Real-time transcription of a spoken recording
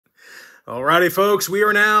Alrighty, folks, we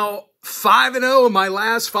are now 5-0 in my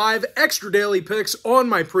last 5 extra daily picks on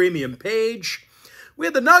my premium page. We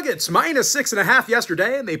had the Nuggets minus 6.5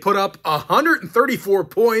 yesterday, and they put up 134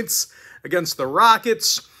 points against the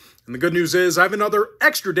Rockets. And the good news is I have another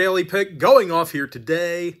extra daily pick going off here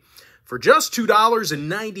today for just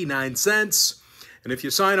 $2.99. And if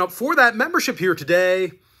you sign up for that membership here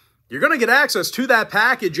today, you're going to get access to that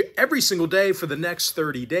package every single day for the next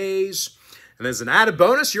 30 days. And as an added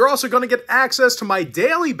bonus, you're also going to get access to my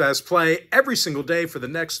daily best play every single day for the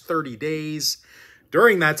next 30 days.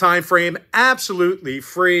 During that time frame, absolutely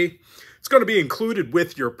free. It's going to be included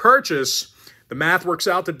with your purchase. The math works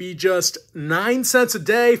out to be just 9 cents a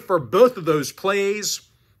day for both of those plays,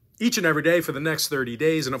 each and every day for the next 30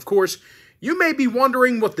 days. And of course, you may be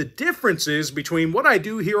wondering what the difference is between what I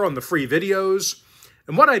do here on the free videos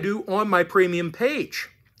and what I do on my premium page.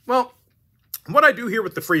 Well, what I do here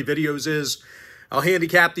with the free videos is I'll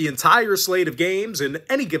handicap the entire slate of games in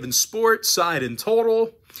any given sport, side and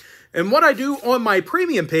total. And what I do on my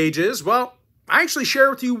premium page is, well, I actually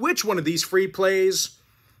share with you which one of these free plays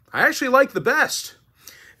I actually like the best.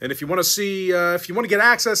 And if you want to see, if you want to get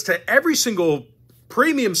access to every single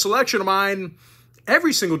premium selection of mine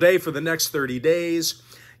every single day for the next 30 days,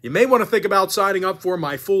 you may want to think about signing up for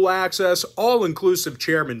my full access, all-inclusive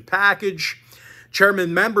chairman package.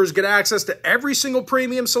 Chairman members get access to every single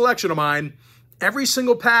premium selection of mine, every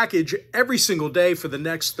single package, every single day for the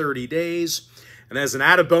next 30 days. And as an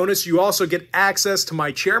added bonus, you also get access to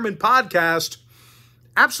my Chairman podcast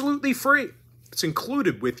absolutely free. It's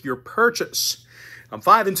included with your purchase. I'm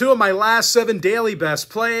 5-2 in my last 7 daily best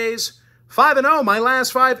plays, 5-0 in my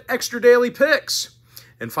last 5 extra daily picks.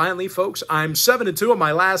 And finally, folks, I'm 7-2 in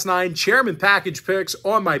my last 9 Chairman package picks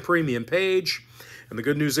on my premium page. And the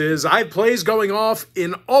good news is I have plays going off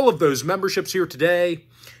in all of those memberships here today.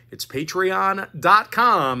 It's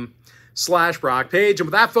patreon.com/BrockPage. And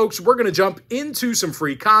with that, folks, we're going to jump into some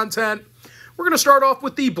free content. We're going to start off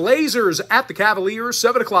with the Blazers at the Cavaliers,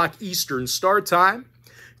 7 o'clock Eastern start time.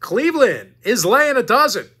 Cleveland is laying a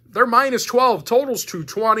dozen. They're minus 12, totals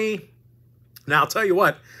 220. Now, I'll tell you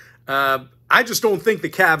what, I just don't think the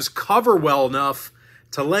Cavs cover well enough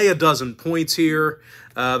to lay a dozen points here.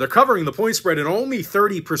 They're covering the point spread in only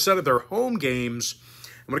 30% of their home games.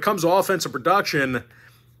 And when it comes to offensive production,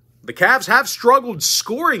 the Cavs have struggled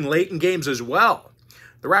scoring late in games as well.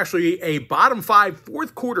 They're actually a bottom 5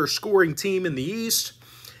 fourth quarter scoring team in the East.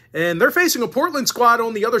 And they're facing a Portland squad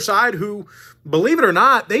on the other side who, believe it or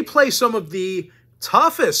not, they play some of the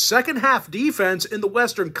toughest second half defense in the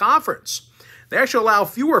Western Conference. They actually allow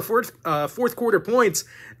fewer fourth quarter points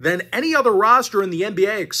than any other roster in the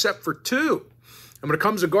NBA except for 2. And when it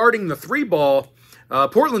comes to guarding the 3-ball,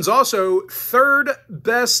 Portland's also 3rd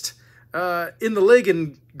best in the league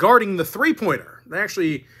in guarding the 3-pointer. They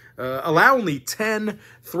actually allow only 10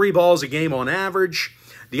 3-balls a game on average.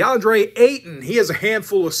 DeAndre Ayton, he has a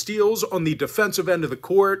handful of steals on the defensive end of the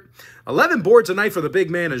court. 11 boards a night for the big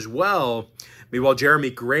man as well. Meanwhile,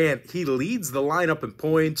 Jeremy Grant, he leads the lineup in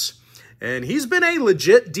points. And he's been a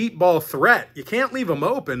legit deep ball threat. You can't leave him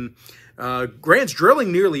open. Grant's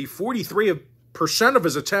drilling nearly 43% of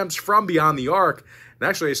his attempts from beyond the arc. And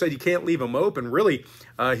actually, I said you can't leave him open. Really,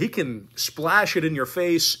 he can splash it in your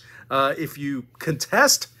face if you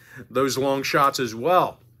contest those long shots as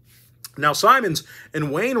well. Now, Simons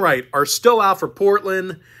and Wainwright are still out for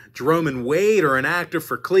Portland. Jerome and Wade are inactive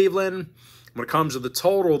for Cleveland. When it comes to the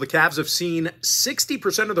total, the Cavs have seen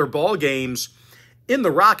 60% of their ball games in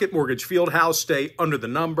the Rocket Mortgage Fieldhouse stay under the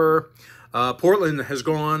number. Portland has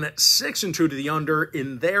gone 6-2 to the under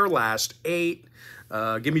in their last 8.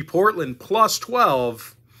 Give me Portland plus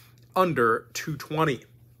 12, under 220.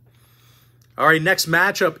 All right, next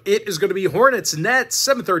matchup, it is going to be Hornets-Nets,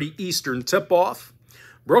 7:30 Eastern tip-off.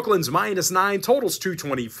 Brooklyn's minus 9, totals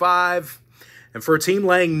 225. And for a team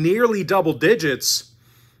laying nearly double digits,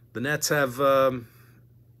 the Nets have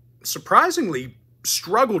surprisingly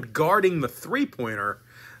struggled guarding the 3-pointer.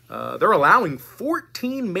 They're allowing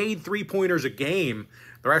 14 made 3-pointers a game.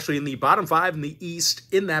 They're actually in the bottom 5 in the East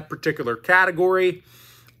in that particular category.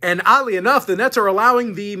 And oddly enough, the Nets are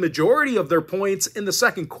allowing the majority of their points in the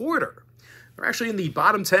second quarter. They're actually in the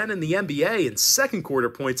bottom 10 in the NBA in second quarter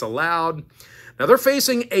points allowed. Now, they're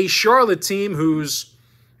facing a Charlotte team who's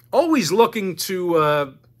always looking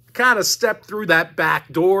to kind of step through that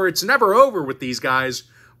back door. It's never over with these guys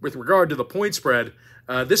with regard to the point spread.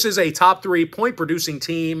 This is a top 3 point-producing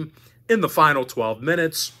team in the final 12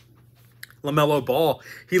 minutes. LaMelo Ball,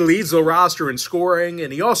 he leads the roster in scoring,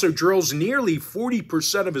 and he also drills nearly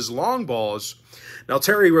 40% of his long balls. Now,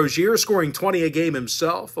 Terry Rozier scoring 20 a game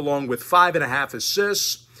himself, along with 5.5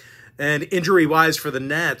 assists. And injury-wise for the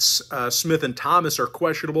Nets, Smith and Thomas are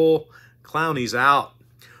questionable. Clowney's out.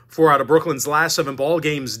 4 out of Brooklyn's last 7 ball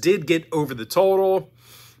games did get over the total.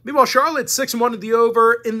 Meanwhile, Charlotte's 6-1 at the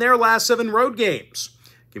over in their last 7 road games.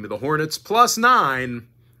 Give me the Hornets +9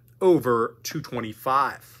 over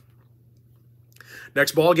 225.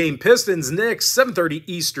 Next ball game, Pistons, Knicks, 7:30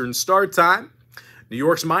 Eastern start time. New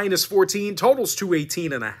York's -14, totals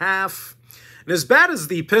 218.5. And as bad as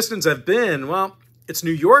the Pistons have been, well, it's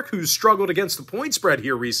New York who's struggled against the point spread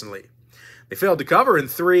here recently. They failed to cover in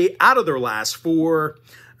 3 out of their last 4.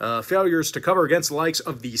 Failures to cover against the likes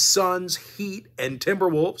of the Suns, Heat, and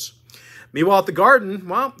Timberwolves. Meanwhile, at the Garden,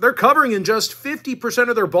 well, they're covering in just 50%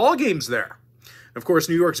 of their ball games there. Of course,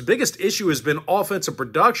 New York's biggest issue has been offensive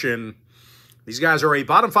production. These guys are a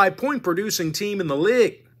bottom 5 point producing team in the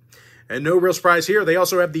league. And no real surprise here, they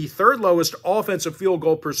also have the 3rd lowest offensive field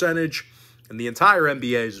goal percentage in the entire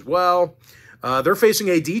NBA as well. They're facing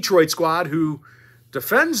a Detroit squad who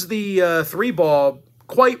defends the 3-ball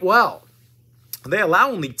quite well. They allow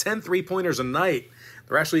only 10 3-pointers a night.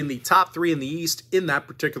 They're actually in the top 3 in the East in that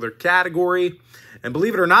particular category. And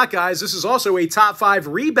believe it or not, guys, this is also a top 5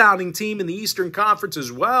 rebounding team in the Eastern Conference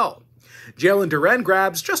as well. Jalen Duren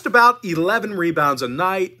grabs just about 11 rebounds a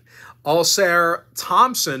night. Alsair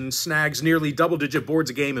Thompson snags nearly double-digit boards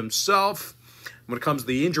a game himself. When it comes to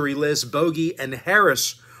the injury list, Bogey and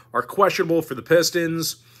Harris are questionable for the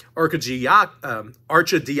Pistons. Arcidiacono,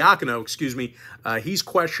 he's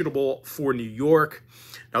questionable for New York.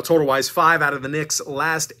 Now, total-wise, 5 out of the Knicks'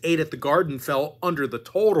 last 8 at the Garden fell under the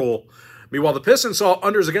total. Meanwhile, the Pistons saw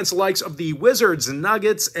unders against the likes of the Wizards,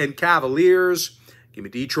 Nuggets, and Cavaliers. Give me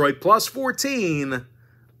Detroit +14,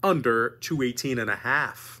 under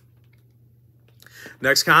 218.5.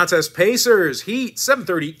 Next contest, Pacers, Heat,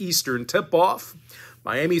 7:30 Eastern tip-off.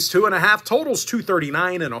 Miami's 2.5, totals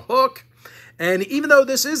 239 and a hook. And even though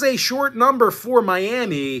this is a short number for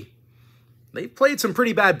Miami, they've played some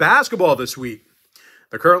pretty bad basketball this week.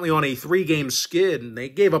 They're currently on a 3-game skid, and they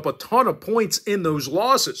gave up a ton of points in those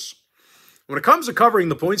losses. When it comes to covering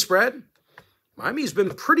the point spread, Miami's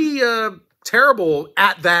been pretty terrible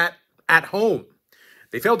at that at home.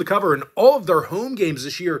 They failed to cover in all of their home games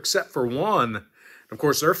this year except for one. Of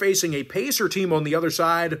course, they're facing a Pacer team on the other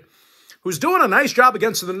side who's doing a nice job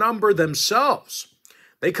against the number themselves.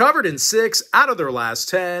 They covered in 6 out of their last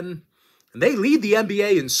 10, and they lead the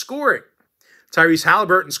NBA in scoring. Tyrese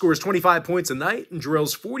Halliburton scores 25 points a night and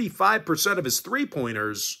drills 45% of his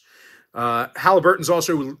three-pointers. Halliburton's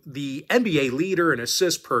also the NBA leader in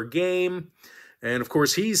assists per game. And, of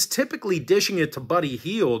course, he's typically dishing it to Buddy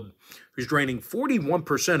Hield, who's draining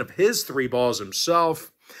 41% of his 3 balls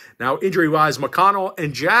himself. Now, injury-wise, McConnell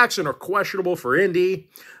and Jackson are questionable for Indy.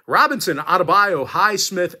 Robinson, Adebayo,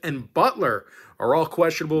 Highsmith, and Butler are all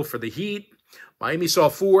questionable for the Heat. Miami saw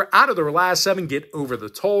 4 out of their last 7 get over the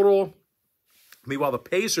total. Meanwhile, the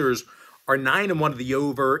Pacers are 9-1 to the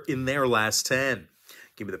over in their last 10.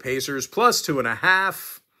 Give me the Pacers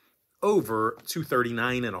 +2.5, over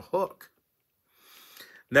 239 and a hook.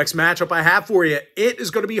 Next matchup I have for you, it is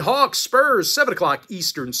going to be Hawks Spurs, 7 o'clock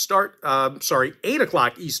Eastern start. 8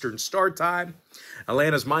 o'clock Eastern start time.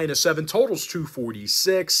 Atlanta's -7, totals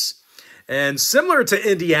 246. And similar to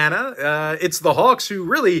Indiana, it's the Hawks who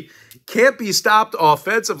really can't be stopped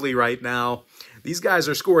offensively right now. These guys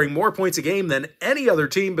are scoring more points a game than any other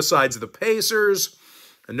team besides the Pacers.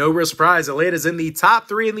 And no real surprise, Atlanta's in the top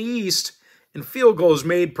 3 in the East in field goals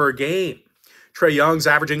made per game. Trae Young's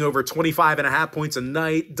averaging over 25.5 points a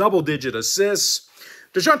night, double-digit assists.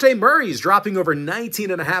 DeJounte Murray's dropping over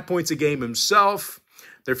 19.5 points a game himself.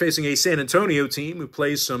 They're facing a San Antonio team who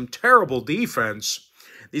plays some terrible defense.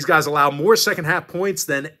 These guys allow more second-half points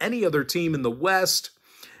than any other team in the West.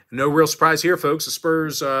 No real surprise here, folks. The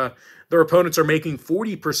Spurs, their opponents are making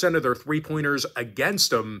 40% of their three-pointers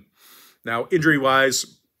against them. Now, injury-wise,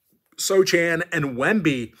 Sochan and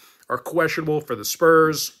Wemby are questionable for the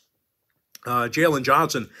Spurs. Jalen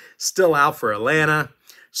Johnson still out for Atlanta.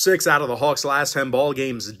 6 out of the Hawks' last 10 ball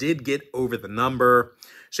games did get over the number.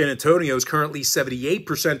 San Antonio is currently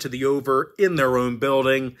 78% to the over in their own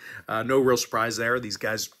building. No real surprise there. These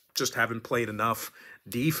guys just haven't played enough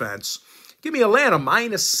defense. Give me Atlanta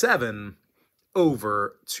 -7,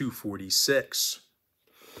 over 246.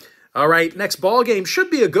 All right, next ball game should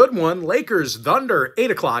be a good one. Lakers Thunder, 8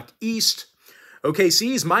 o'clock East.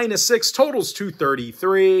 OKC's -6, totals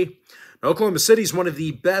 233. Oklahoma City's one of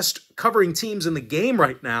the best covering teams in the game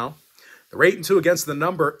right now. They're 8-2 against the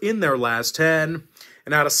number in their last 10.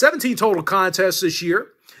 And out of 17 total contests this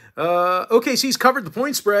year, OKC's covered the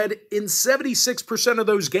point spread in 76% of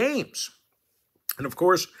those games. And, of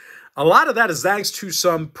course, a lot of that is thanks to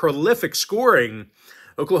some prolific scoring.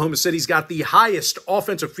 Oklahoma City's got the highest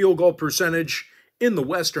offensive field goal percentage in the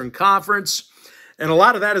Western Conference. And a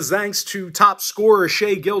lot of that is thanks to top scorer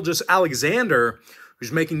Shai Gilgeous-Alexander,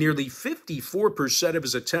 who's making nearly 54% of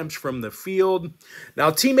his attempts from the field.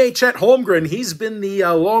 Now, teammate Chet Holmgren, he's been the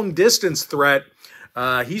long-distance threat.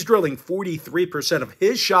 He's drilling 43% of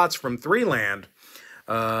his shots from three-land.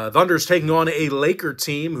 Thunder's taking on a Laker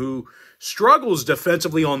team who struggles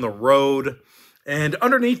defensively on the road. And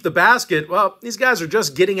underneath the basket, well, these guys are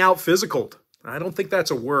just getting out-physicaled. I don't think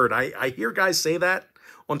that's a word. I hear guys say that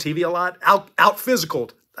on TV a lot.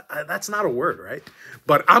 Out-physicaled. That's not a word, right?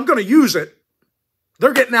 But I'm going to use it.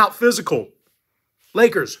 They're getting out-physical.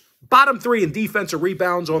 Lakers, bottom 3 in defensive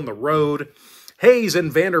rebounds on the road. Hayes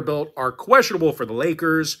and Vanderbilt are questionable for the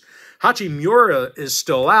Lakers. Hachimura is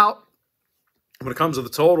still out. When it comes to the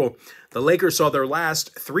total, the Lakers saw their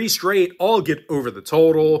last 3 straight all get over the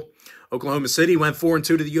total. Oklahoma City went 4-2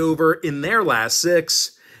 to the over in their last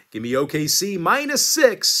 6. Give me OKC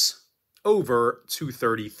 -6 over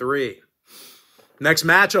 233. Next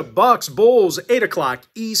matchup, Bucks, Bulls, 8 o'clock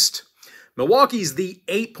East. Milwaukee's the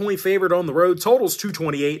 8-point favorite on the road. Total's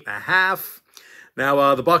 228.5.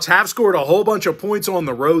 Now, the Bucks have scored a whole bunch of points on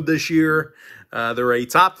the road this year. They're a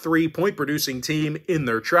top 3 point-producing team in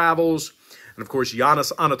their travels. And, of course,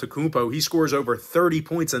 Giannis Antetokounmpo, he scores over 30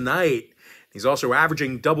 points a night. He's also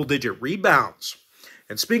averaging double-digit rebounds.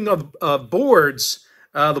 And speaking of boards,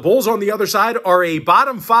 the Bulls on the other side are a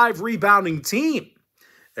bottom 5 rebounding team.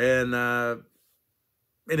 And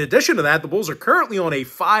in addition to that, the Bulls are currently on a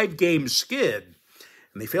 5-game skid.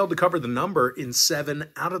 And they failed to cover the number in 7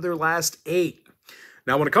 out of their last 8.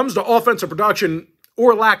 Now, when it comes to offensive production,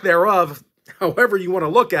 or lack thereof, however you want to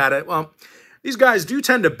look at it, well, these guys do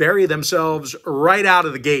tend to bury themselves right out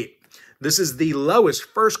of the gate. This is the lowest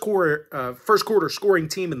first quarter scoring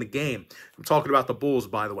team in the game. I'm talking about the Bulls,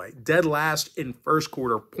 by the way. Dead last in first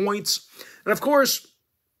quarter points. And, of course,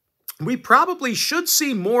 we probably should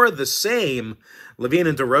see more of the same. Levine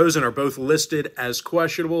and DeRozan are both listed as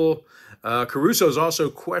questionable. Caruso is also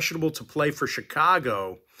questionable to play for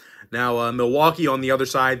Chicago. Now, Milwaukee on the other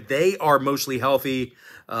side, they are mostly healthy,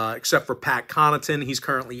 except for Pat Connaughton. He's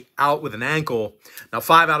currently out with an ankle. Now,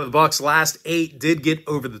 5 out of the Bucks' last 8 did get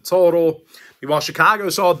over the total. Meanwhile, Chicago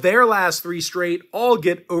saw their last 3 straight all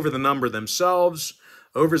get over the number themselves.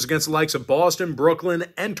 Overs against the likes of Boston, Brooklyn,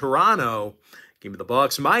 and Toronto. Give me the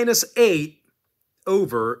Bucks -8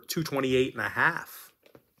 over 228.5.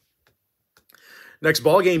 Next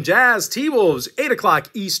ball game, Jazz, T-Wolves, 8 o'clock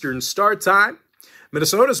Eastern start time.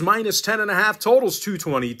 Minnesota's -10.5, totals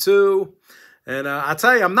 222. And I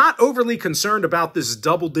tell you, I'm not overly concerned about this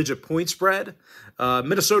double-digit point spread.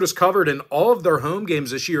 Minnesota's covered in all of their home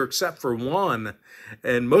games this year except for 1.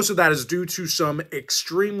 And most of that is due to some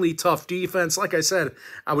extremely tough defense. Like I said,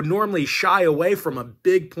 I would normally shy away from a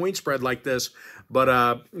big point spread like this.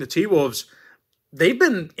 But the T-Wolves, they've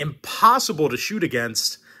been impossible to shoot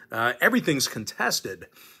against. Everything's contested.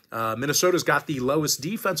 Minnesota's got the lowest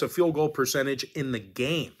defensive field goal percentage in the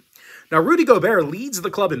game. Now, Rudy Gobert leads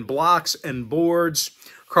the club in blocks and boards.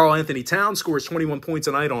 Karl Anthony Towns scores 21 points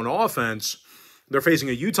a night on offense. They're facing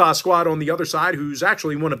a Utah squad on the other side who's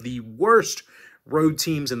actually one of the worst road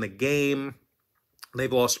teams in the game.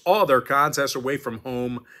 They've lost all their contests away from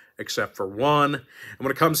home except for 1. And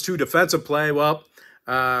when it comes to defensive play, well,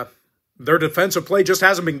 their defensive play just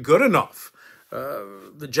hasn't been good enough.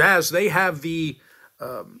 The Jazz, they have the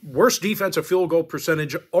worst defensive field goal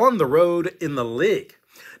percentage on the road in the league.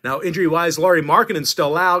 Now, injury-wise, Lauri Markkanen's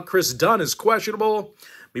still out. Chris Dunn is questionable.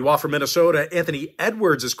 Meanwhile, for Minnesota, Anthony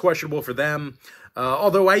Edwards is questionable for them.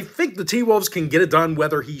 Although I think the T-Wolves can get it done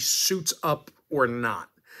whether he suits up or not.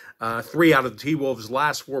 3 out of the T-Wolves'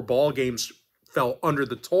 last 4 ball games fell under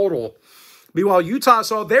the total. Meanwhile, Utah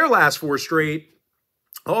saw their last 4 straight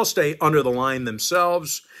all stay under the line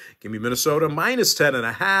themselves. Give me Minnesota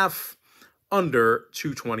 -10.5, under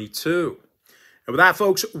 222. And with that,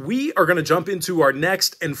 folks, we are going to jump into our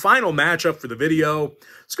next and final matchup for the video.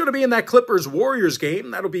 It's going to be in that Clippers-Warriors game.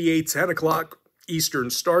 That'll be a 10 o'clock Eastern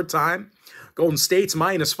start time. Golden State's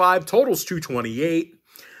 -5, totals 228.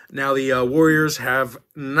 Now, the Warriors have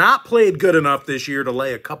not played good enough this year to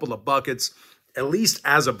lay a couple of buckets, at least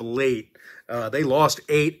as of late. They lost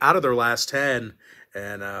 8 out of their last 10,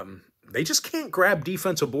 and they just can't grab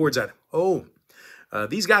defensive boards at home.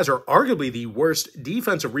 These guys are arguably the worst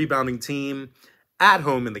defensive rebounding team at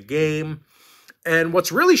home in the game. And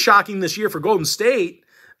what's really shocking this year for Golden State,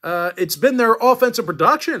 it's been their offensive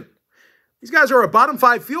production. These guys are a bottom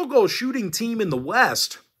 5 field goal shooting team in the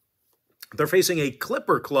West. They're facing a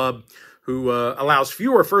Clipper club who allows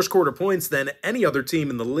fewer first quarter points than any other team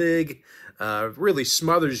in the league. Really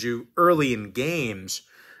smothers you early in games.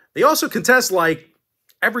 They also contest like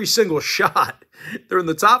every single shot. They're in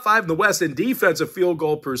the top 5 in the West in defensive field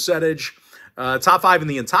goal percentage. Top 5 in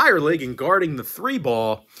the entire league in guarding the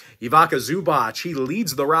 3-ball. Ivica Zubac, he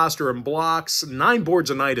leads the roster in blocks, 9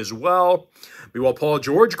 boards a night as well. Meanwhile, Paul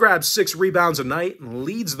George grabs 6 rebounds a night and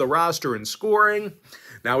leads the roster in scoring.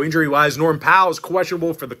 Now, injury-wise, Norm Powell is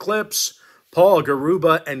questionable for the Clips. Paul,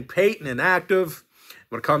 Garuba, and Payton inactive.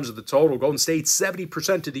 When it comes to the total, Golden State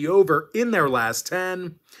 70% to the over in their last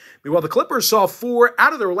 10. Meanwhile, the Clippers saw 4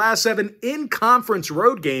 out of their last 7 in-conference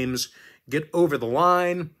road games get over the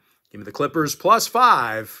line. Give me the Clippers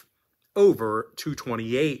 +5 over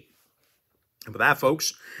 228. And with that,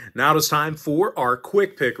 folks, now it's time for our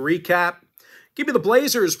quick pick recap. Give me the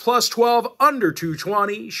Blazers +12 under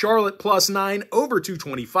 220. Charlotte +9 over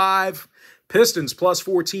 225. Pistons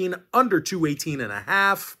 +14 under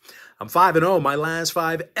 218.5. I'm 5-0 my last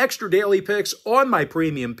 5 extra daily picks on my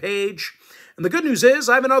premium page. And the good news is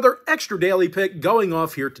I have another extra daily pick going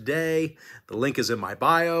off here today. The link is in my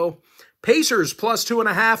bio. Pacers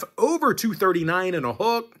 +2.5 over 239 and a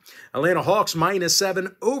hook. Atlanta Hawks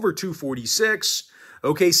 -7 over 246.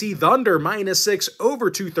 OKC Thunder -6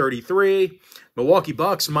 over 233. Milwaukee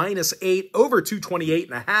Bucks -8 over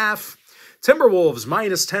 228.5. Timberwolves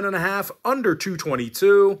 -10.5 under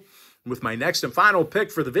 222. With my next and final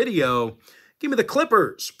pick for the video, give me the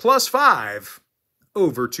Clippers +5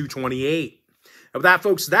 over 228. And with that,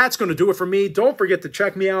 folks, that's going to do it for me. Don't forget to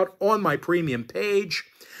check me out on my premium page.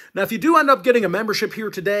 Now, if you do end up getting a membership here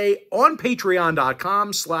today on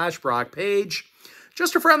patreon.com/BrockPage,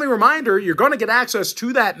 just a friendly reminder, you're going to get access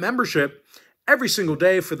to that membership every single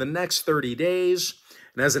day for the next 30 days.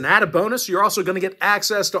 And as an added bonus, you're also going to get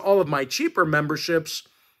access to all of my cheaper memberships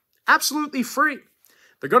absolutely free.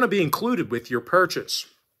 They're going to be included with your purchase.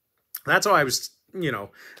 That's how I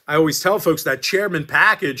always tell folks that Chairman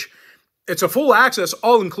package, it's a full access,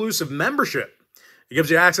 all-inclusive membership. It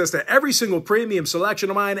gives you access to every single premium selection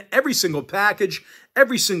of mine, every single package,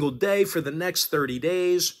 every single day for the next 30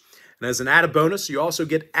 days. And as an added bonus, you also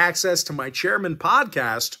get access to my Chairman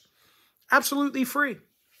podcast absolutely free.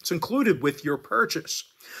 It's included with your purchase.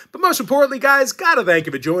 But most importantly, guys, gotta thank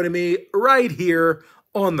you for joining me right here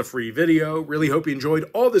on the free video. Really hope you enjoyed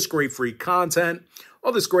all this great free content,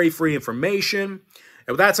 all this great free information.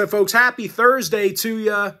 And with that said, folks, happy Thursday to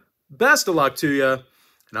you. Best of luck to you.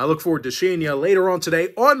 And I look forward to seeing you later on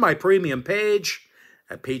today on my premium page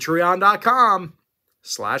at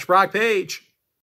patreon.com/BrockPage.